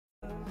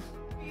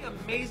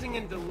amazing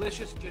and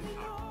delicious gin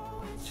tonic.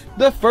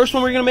 The first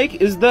one we're going to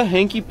make is the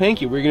Hanky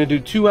Panky. We're going to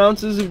do 2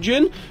 ounces of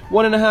gin,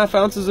 1.5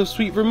 ounces of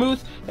sweet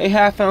vermouth, a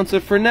 ½ ounce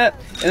of Fernet,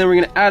 and then we're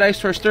going to add ice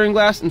to our stirring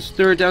glass and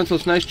stir it down until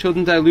it's nice, chilled,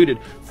 and diluted.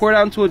 Pour it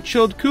out into a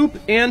chilled coupe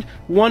and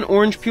 1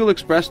 orange peel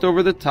expressed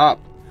over the top.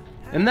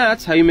 And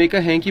that's how you make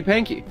a Hanky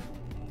Panky.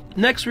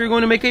 Next, we're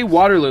going to make a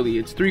water lily.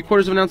 It's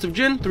 3/4 of an ounce of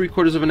gin,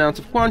 3/4 of an ounce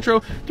of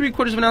Cointreau,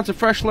 3/4 of an ounce of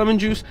fresh lemon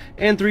juice,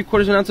 and 3/4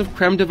 of an ounce of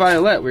creme de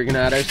violet. We're going to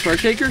add ice to our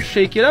shaker,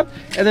 shake it up,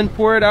 and then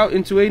pour it out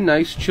into a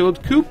nice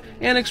chilled coupe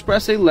and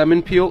express a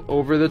lemon peel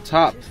over the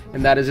top.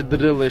 And that is the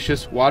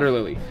delicious water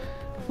lily.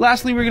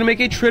 Lastly, we're going to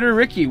make a Tritter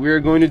Ricky. We are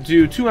going to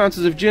do 2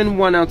 ounces of gin,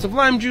 1 ounce of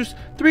lime juice,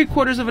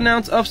 3/4 of an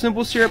ounce of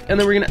simple syrup, and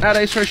then we're going to add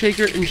ice to our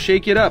shaker and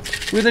shake it up.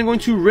 We're then going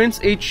to rinse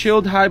a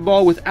chilled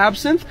highball with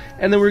absinthe,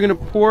 and then we're going to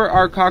pour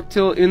our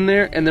cocktail in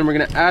there, and then we're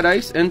going to add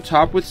ice and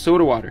top with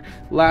soda water.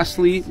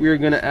 Lastly, we are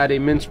going to add a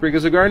mint sprig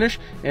as a garnish,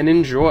 and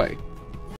enjoy.